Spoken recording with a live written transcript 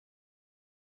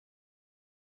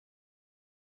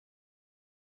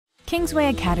Kingsway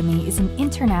Academy is an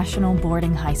international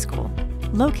boarding high school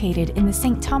located in the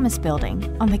St. Thomas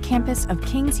Building on the campus of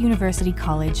King's University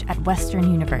College at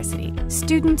Western University.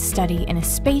 Students study in a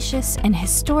spacious and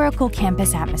historical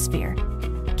campus atmosphere.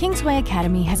 Kingsway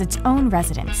Academy has its own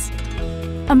residence.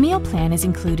 A meal plan is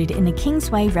included in the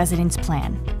Kingsway Residence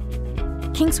Plan.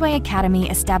 Kingsway Academy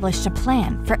established a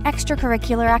plan for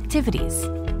extracurricular activities.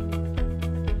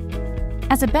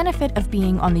 As a benefit of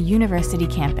being on the university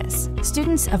campus,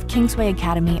 students of Kingsway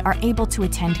Academy are able to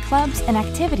attend clubs and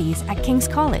activities at King's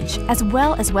College as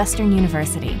well as Western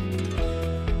University.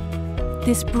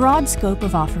 This broad scope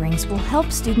of offerings will help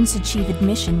students achieve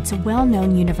admission to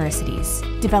well-known universities,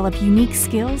 develop unique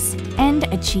skills, and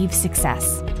achieve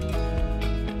success.